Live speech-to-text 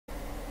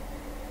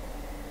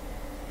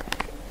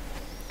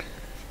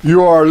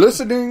You are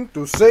listening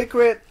to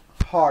Sacred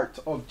Heart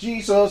of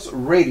Jesus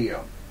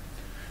Radio,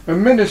 a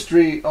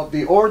ministry of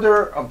the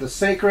Order of the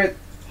Sacred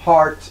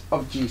Heart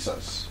of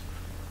Jesus.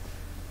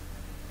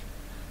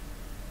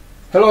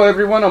 Hello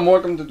everyone and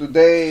welcome to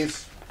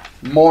today's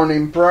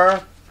morning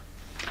prayer.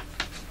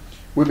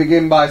 We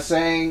begin by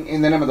saying,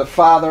 in the name of the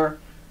Father,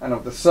 and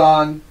of the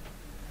Son,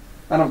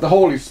 and of the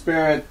Holy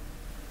Spirit,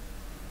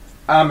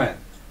 Amen.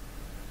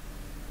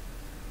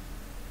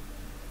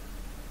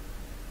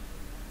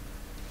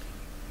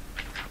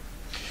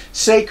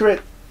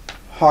 Sacred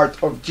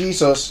Heart of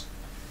Jesus,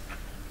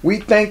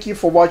 we thank you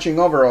for watching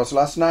over us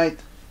last night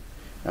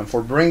and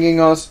for bringing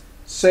us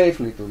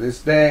safely to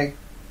this day.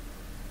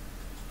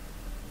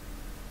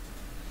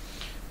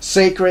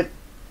 Sacred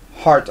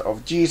Heart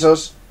of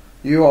Jesus,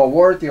 you are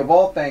worthy of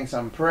all thanks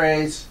and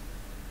praise.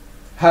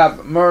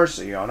 Have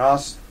mercy on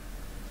us.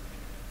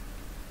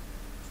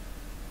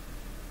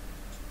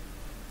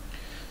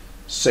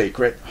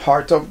 Sacred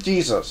Heart of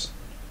Jesus,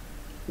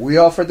 we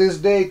offer this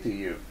day to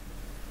you.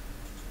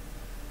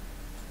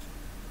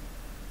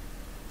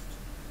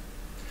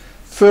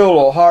 Fill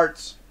our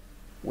hearts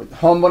with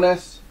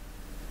humbleness,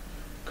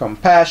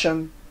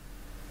 compassion,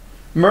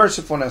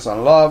 mercifulness,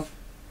 and love,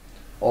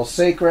 O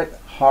Sacred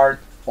Heart,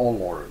 O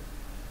Lord.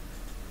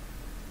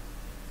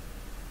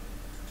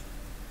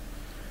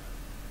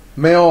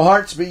 May our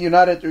hearts be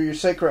united through your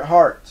Sacred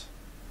Heart.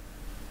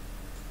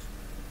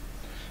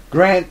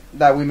 Grant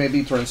that we may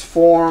be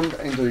transformed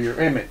into your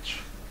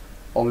image,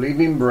 O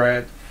living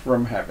bread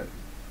from heaven.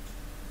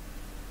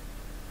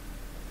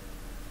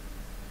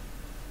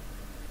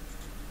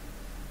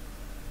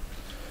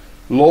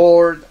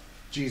 Lord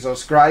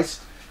Jesus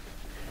Christ,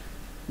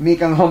 meek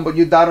and humble,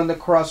 you died on the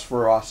cross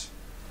for us.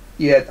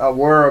 Yet,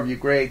 aware of your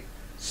great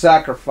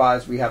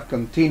sacrifice, we have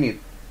continued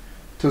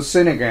to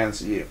sin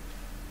against you.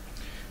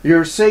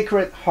 Your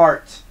Sacred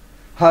Heart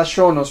has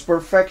shown us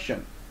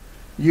perfection.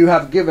 You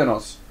have given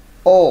us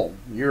all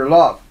your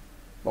love,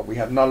 but we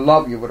have not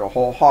loved you with a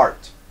whole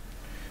heart.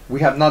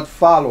 We have not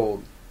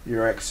followed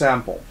your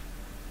example.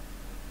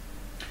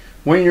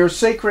 When your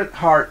Sacred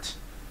Heart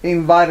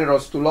invited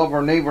us to love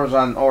our neighbors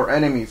and our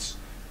enemies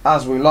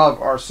as we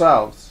love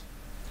ourselves,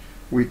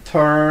 we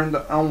turned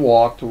and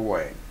walked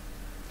away.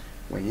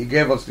 When you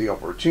gave us the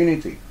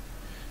opportunity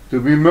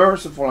to be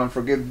merciful and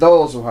forgive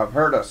those who have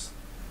hurt us,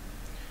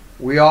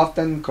 we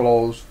often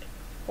closed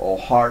our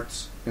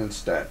hearts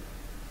instead.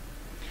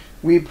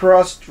 We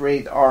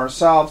prostrate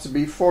ourselves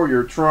before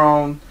your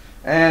throne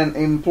and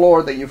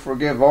implore that you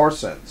forgive our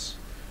sins,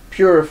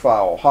 purify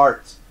our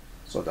hearts,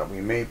 so that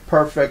we may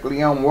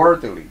perfectly and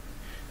worthily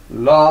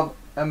love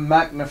and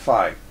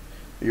magnify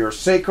your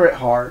Sacred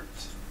Heart.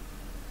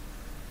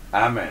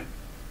 Amen.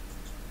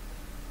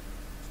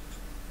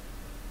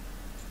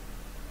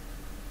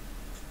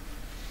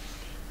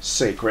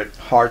 Sacred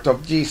Heart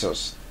of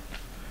Jesus,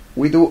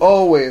 we do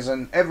always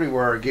and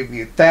everywhere give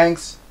you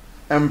thanks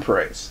and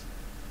praise.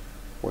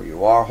 For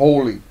you are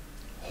holy,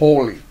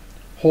 holy,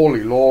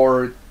 holy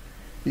Lord.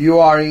 You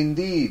are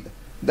indeed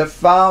the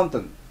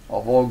fountain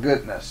of all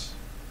goodness.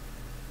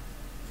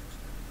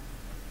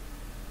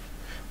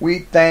 We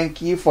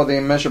thank you for the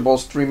immeasurable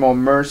stream of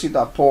mercy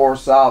that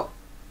pours out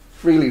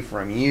freely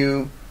from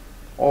you,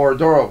 our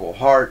adorable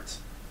heart.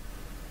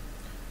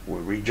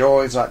 We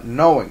rejoice at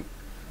knowing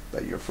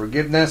that your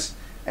forgiveness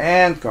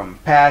and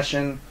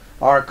compassion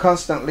are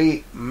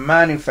constantly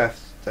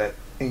manifested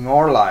in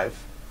our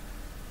life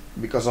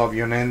because of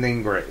your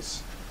unending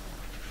grace.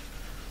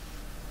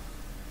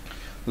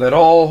 Let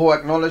all who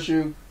acknowledge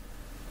you,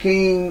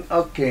 King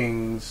of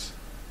Kings,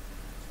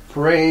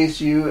 praise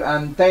you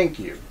and thank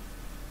you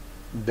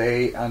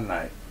day and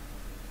night.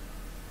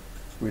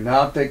 We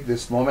now take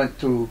this moment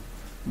to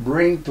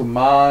bring to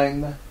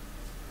mind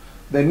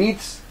the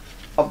needs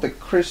of the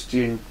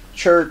Christian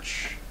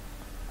church.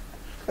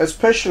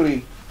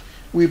 Especially,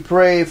 we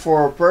pray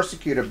for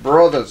persecuted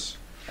brothers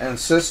and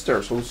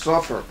sisters who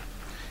suffer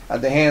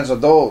at the hands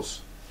of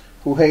those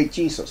who hate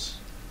Jesus.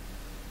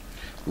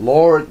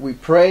 Lord, we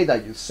pray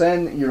that you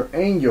send your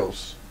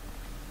angels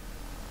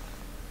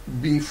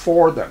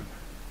before them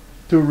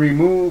to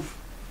remove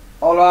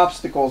all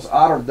obstacles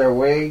out of their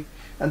way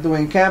and to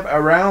encamp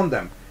around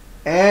them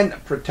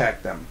and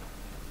protect them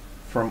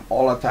from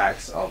all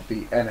attacks of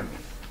the enemy.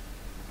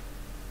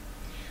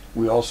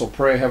 We also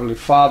pray, Heavenly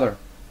Father,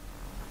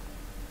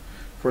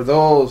 for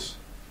those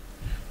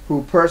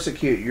who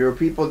persecute your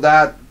people,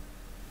 that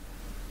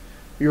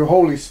your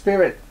Holy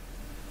Spirit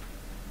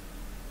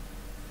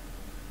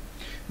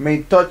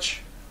may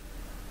touch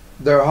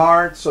their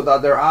hearts so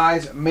that their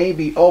eyes may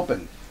be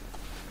opened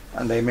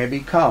and they may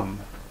become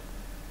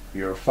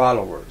your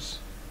followers.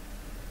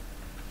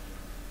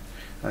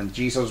 And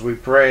Jesus, we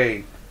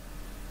pray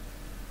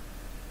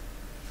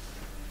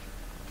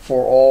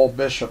for all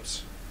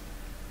bishops.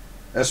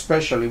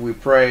 Especially we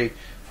pray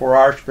for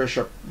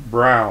Archbishop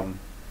Brown.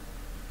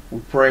 We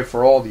pray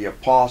for all the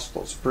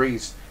apostles,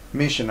 priests,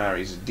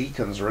 missionaries,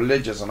 deacons,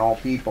 religious, and all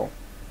people.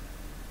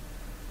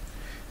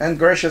 And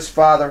gracious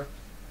Father,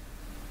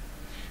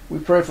 we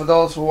pray for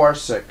those who are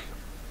sick.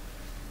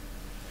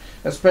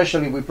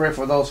 Especially we pray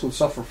for those who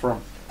suffer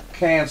from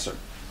cancer,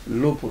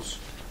 lupus,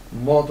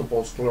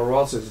 multiple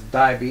sclerosis,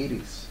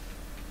 diabetes,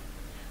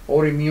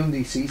 autoimmune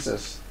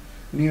diseases,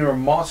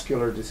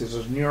 neuromuscular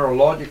diseases,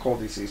 neurological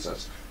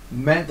diseases,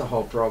 mental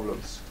health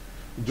problems,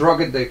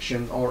 drug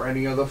addiction, or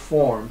any other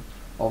form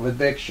of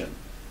addiction.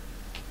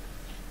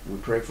 We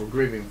pray for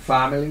grieving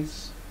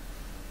families.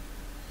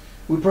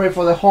 We pray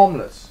for the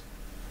homeless,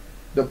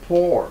 the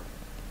poor,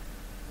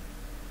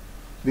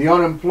 the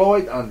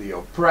unemployed, and the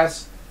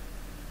oppressed.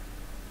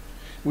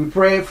 We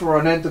pray for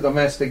an end to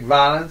domestic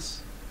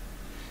violence,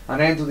 an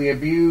end to the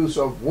abuse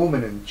of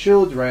women and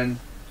children,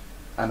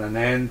 and an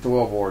end to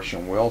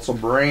abortion. We also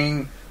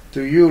bring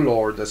to you,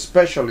 Lord, the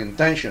special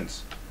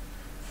intentions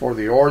for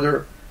the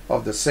order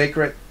of the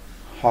Sacred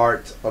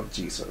Heart of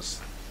Jesus.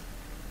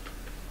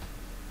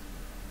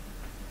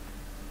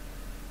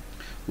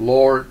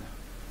 Lord,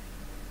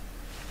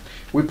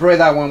 we pray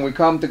that when we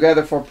come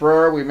together for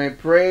prayer, we may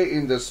pray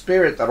in the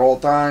Spirit at all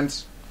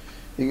times,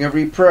 in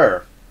every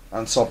prayer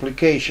and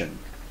supplication.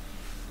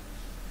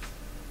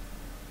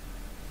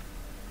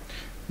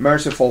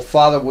 Merciful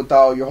Father,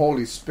 without your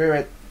Holy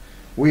Spirit,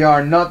 we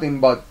are nothing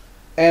but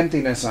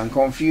emptiness and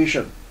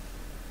confusion.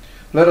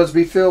 Let us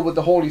be filled with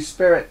the Holy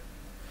Spirit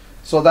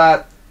so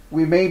that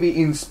we may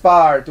be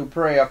inspired to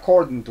pray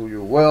according to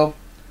your will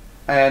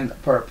and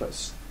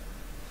purpose.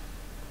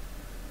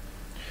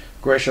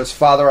 Gracious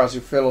Father, as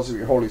you fill us with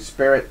your Holy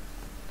Spirit,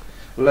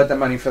 let the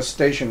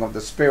manifestation of the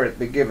Spirit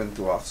be given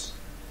to us.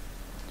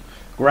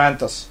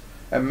 Grant us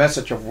a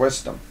message of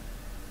wisdom.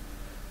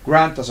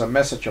 Grant us a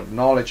message of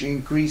knowledge.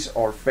 Increase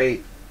our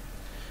faith.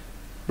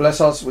 Bless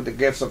us with the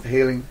gifts of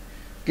healing.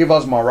 Give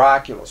us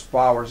miraculous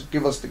powers.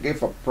 Give us the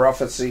gift of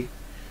prophecy,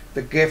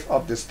 the gift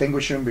of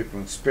distinguishing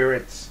between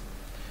spirits,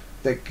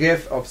 the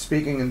gift of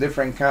speaking in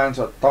different kinds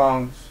of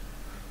tongues,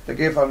 the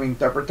gift of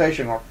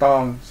interpretation of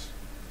tongues.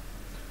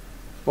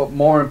 But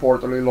more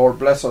importantly, Lord,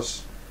 bless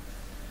us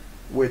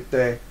with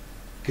the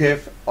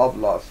gift of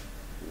love,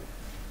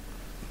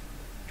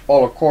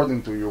 all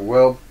according to your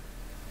will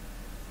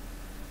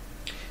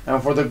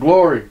and for the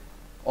glory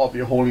of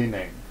your holy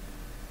name.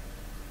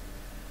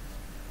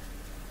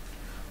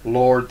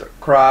 Lord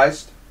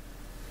Christ,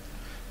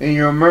 in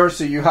your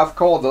mercy you have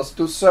called us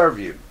to serve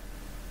you.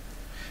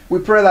 We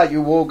pray that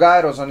you will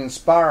guide us and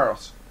inspire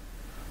us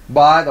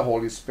by the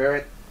Holy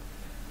Spirit,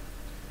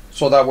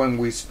 so that when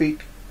we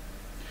speak,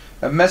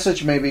 a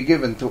message may be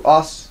given to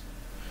us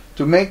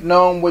to make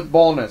known with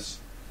boldness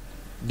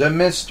the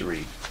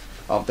mystery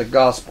of the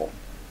gospel.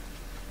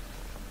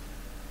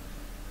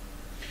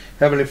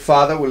 Heavenly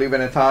Father, we live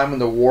in a time when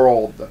the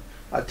world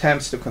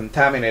attempts to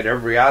contaminate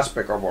every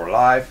aspect of our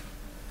life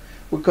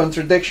with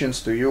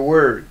contradictions to your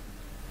word.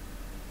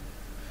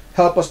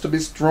 Help us to be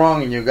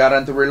strong in you, God,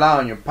 and to rely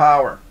on your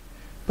power.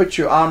 Put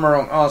your armor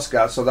on us,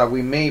 God, so that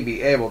we may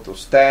be able to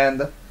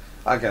stand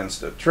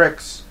against the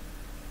tricks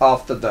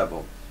of the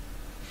devil.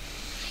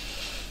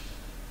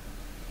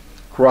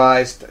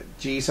 Christ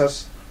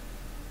Jesus,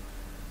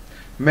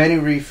 many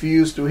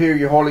refuse to hear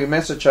your holy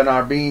message and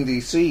are being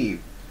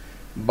deceived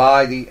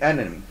by the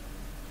enemy.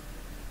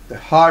 The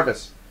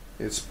harvest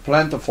is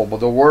plentiful, but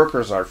the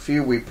workers are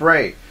few. We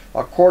pray,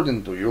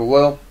 according to your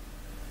will,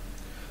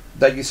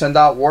 that you send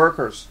out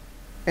workers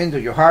into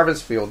your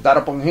harvest field, that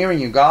upon hearing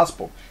your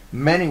gospel,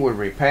 many will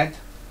repent,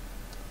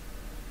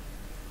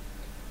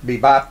 be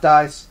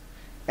baptized,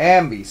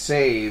 and be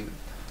saved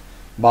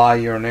by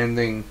your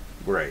unending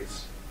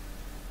grace.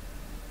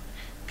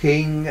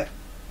 King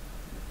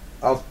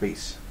of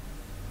peace,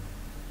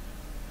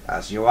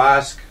 as you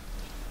ask,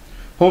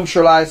 whom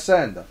shall I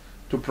send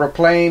to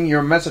proclaim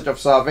your message of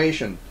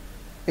salvation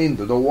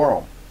into the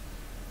world?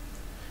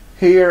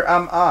 Here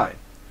am I,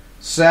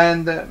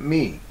 send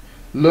me.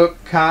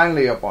 Look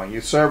kindly upon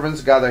your servants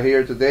gathered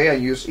here today,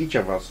 and use each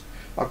of us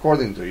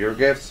according to your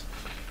gifts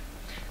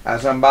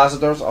as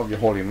ambassadors of your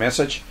holy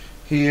message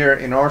here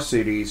in our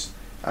cities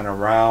and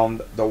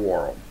around the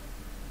world.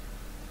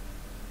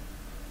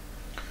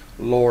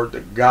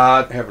 Lord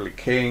God, Heavenly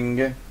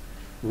King,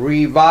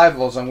 revive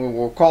us and we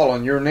will call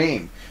on your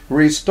name.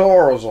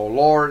 Restore us, O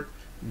Lord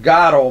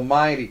God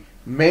Almighty.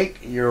 Make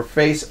your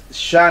face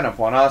shine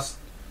upon us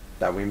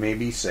that we may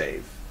be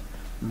saved.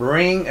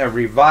 Bring a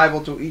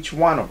revival to each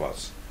one of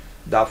us,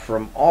 that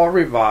from all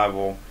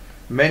revival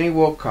many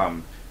will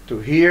come to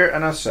hear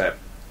and accept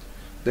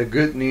the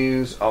good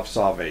news of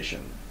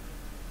salvation.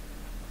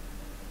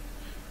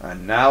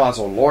 And now, as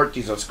our Lord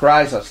Jesus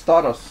Christ has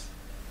taught us,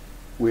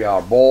 we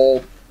are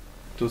bold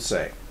to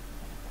say,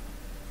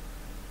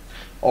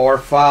 Our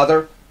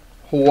Father,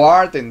 who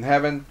art in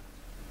heaven,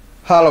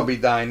 hallowed be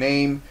thy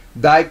name.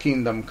 Thy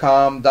kingdom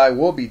come, thy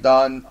will be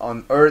done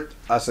on earth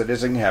as it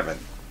is in heaven.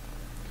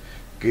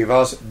 Give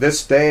us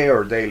this day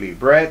our daily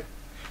bread,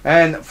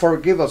 and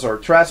forgive us our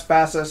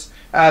trespasses,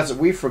 as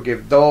we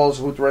forgive those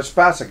who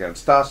trespass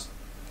against us.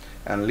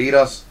 And lead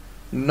us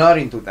not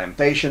into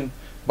temptation,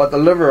 but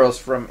deliver us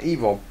from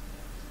evil.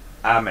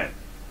 Amen.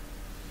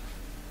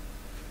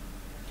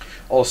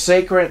 O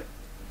Sacred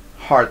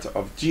Heart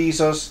of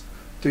Jesus,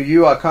 to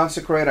you I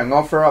consecrate and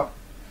offer up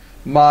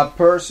my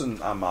person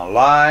and my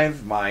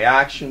life, my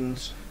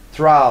actions,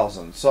 trials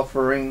and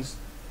sufferings,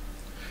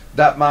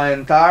 that my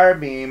entire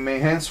being may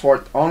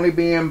henceforth only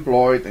be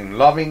employed in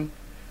loving,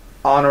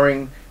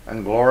 honoring,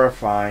 and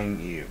glorifying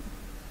you.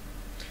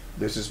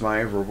 This is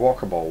my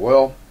irrevocable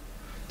will,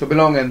 to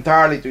belong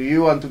entirely to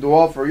you and to do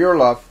all for your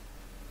love,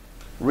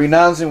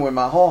 renouncing with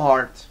my whole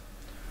heart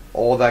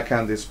all that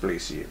can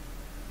displease you.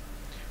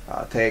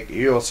 I take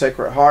you, O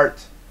Sacred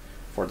Heart,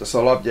 for the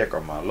sole object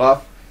of my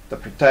love, the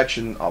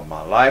protection of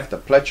my life, the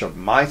pledge of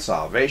my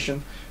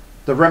salvation,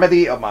 the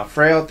remedy of my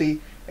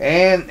frailty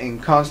and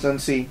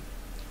inconstancy,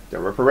 the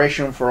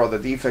reparation for all the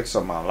defects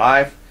of my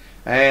life,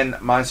 and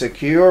my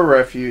secure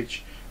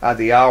refuge at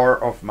the hour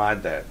of my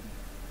death.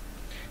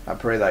 I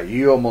pray that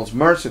you, O most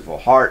merciful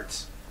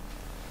heart,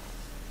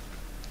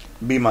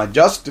 be my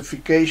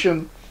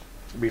justification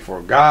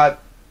before God,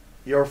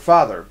 your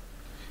Father,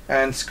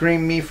 and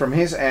screen me from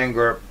his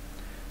anger,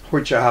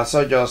 which I have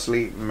so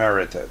justly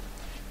merited.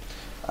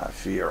 I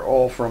fear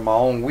all from my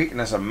own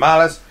weakness and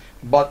malice,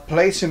 but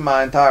placing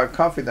my entire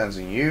confidence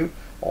in you,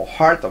 O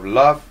heart of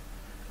love,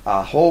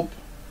 I hope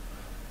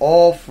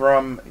all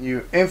from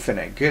your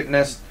infinite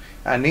goodness,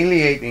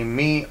 annihilate in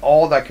me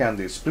all that can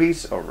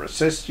displease or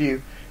resist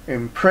you,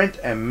 imprint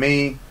in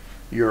me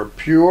your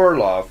pure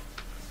love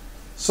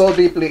so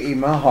deeply in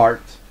my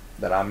heart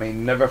that I may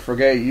never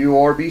forget you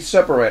or be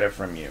separated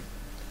from you.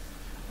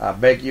 I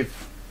beg you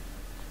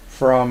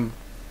from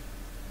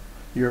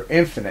your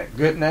infinite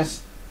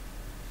goodness,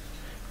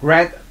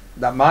 grant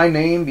that my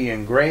name be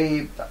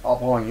engraved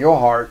upon your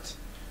heart,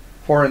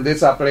 for in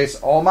this I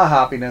place all my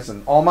happiness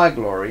and all my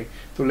glory,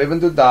 to live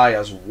and to die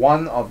as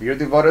one of your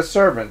devoted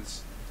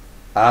servants.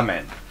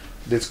 Amen.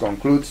 This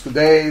concludes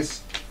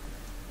today's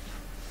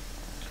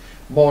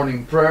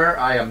morning prayer.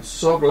 I am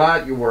so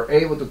glad you were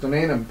able to tune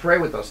in and pray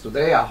with us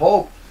today. I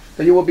hope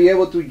that you will be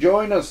able to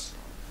join us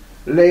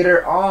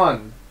later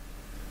on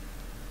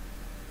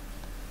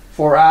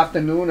for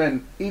afternoon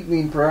and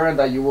evening prayer,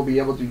 that you will be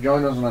able to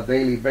join us on a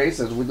daily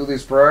basis. We do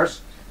these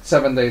prayers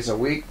 7 days a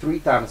week, 3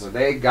 times a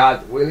day,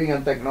 God willing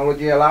and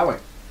technology allowing.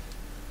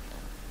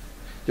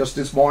 Just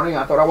this morning,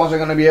 I thought I wasn't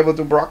going to be able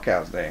to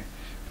broadcast. The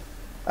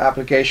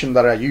application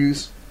that I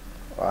use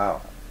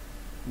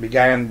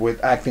began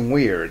with acting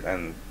weird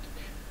and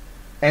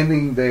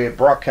ending the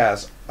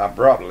broadcast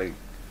abruptly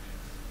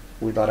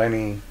without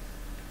any,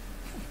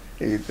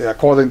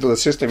 according to the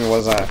system, it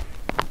was an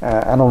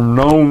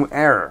unknown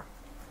error.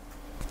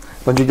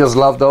 Don't you just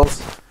love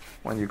those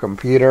when your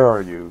computer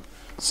or your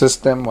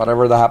system,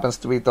 whatever that happens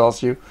to be,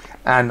 tells you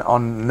an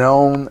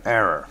unknown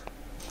error?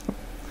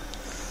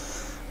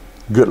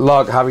 Good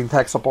luck having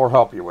tech support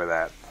help you with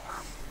that.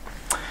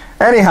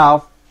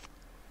 Anyhow,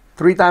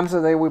 3 times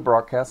a day we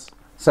broadcast,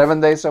 7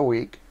 days a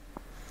week.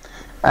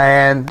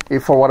 And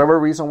if for whatever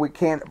reason we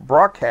can't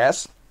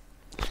broadcast,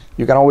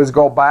 you can always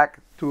go back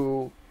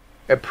to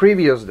a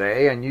previous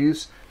day and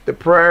use the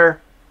prayer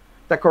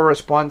that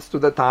corresponds to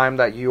the time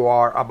that you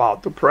are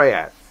about to pray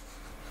at.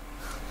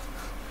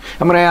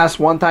 I'm going to ask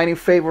one tiny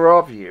favor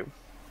of you.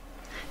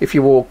 If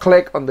you will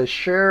click on the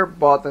share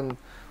button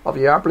of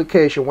your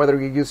application, whether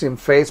you're using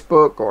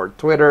Facebook or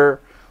Twitter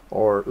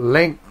or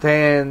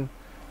LinkedIn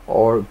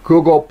or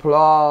Google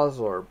Plus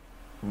or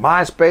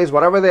MySpace,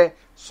 whatever the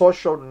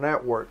social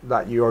network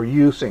that you're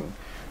using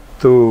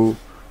to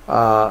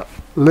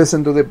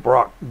listen to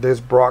this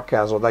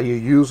broadcast, or that you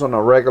use on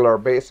a regular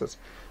basis,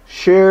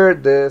 share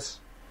this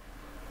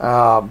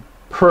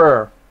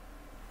prayer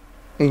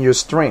in your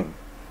stream.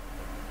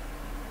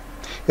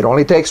 It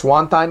only takes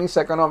 1 tiny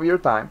second of your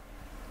time,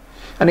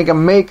 and it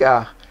can make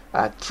a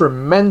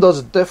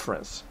tremendous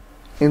difference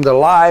in the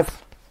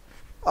life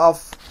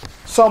of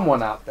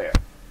someone out there.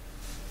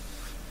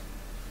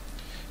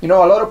 You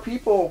know, a lot of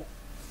people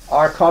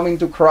are coming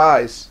to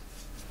Christ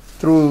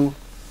through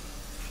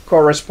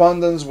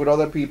correspondence with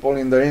other people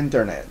in the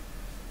internet.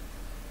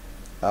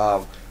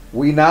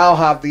 We now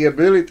have the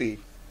ability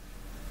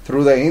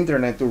through the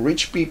internet to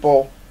reach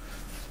people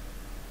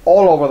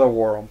all over the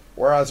world,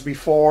 whereas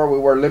before we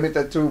were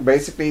limited to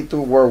basically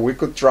to where we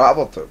could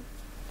travel to.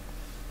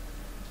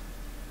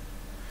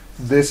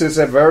 This is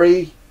a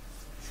very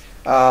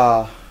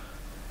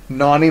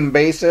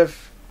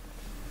non-invasive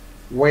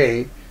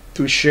way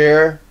to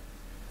share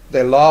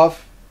the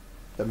love,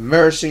 the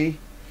mercy,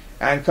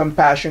 and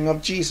compassion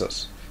of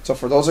Jesus. So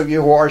for those of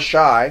you who are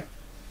shy,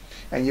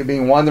 and you've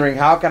been wondering,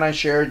 how can I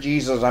share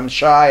Jesus? I'm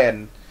shy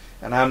and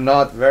I'm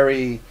not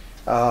very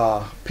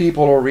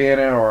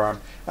people-oriented, or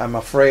I'm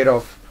afraid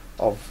of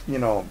how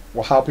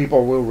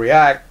people will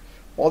react.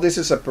 Well, this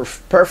is a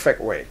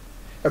perfect way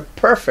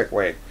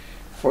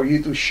for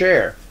you to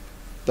share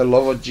the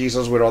love of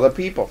Jesus with other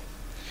people.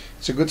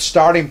 It's a good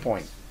starting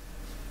point.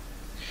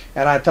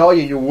 And I tell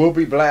you, you will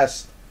be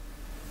blessed.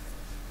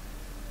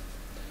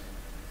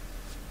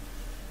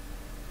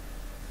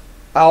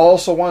 I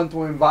also want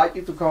to invite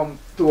you to come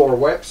to our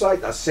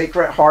website at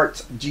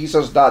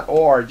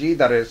sacredheartsjesus.org.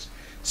 That is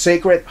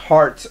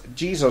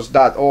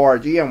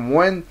sacredheartsjesus.org. And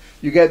when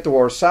you get to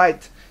our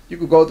site, you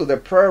could go to the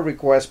prayer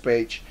request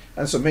page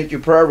and submit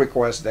your prayer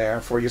request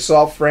there for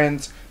yourself,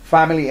 friends,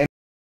 family, and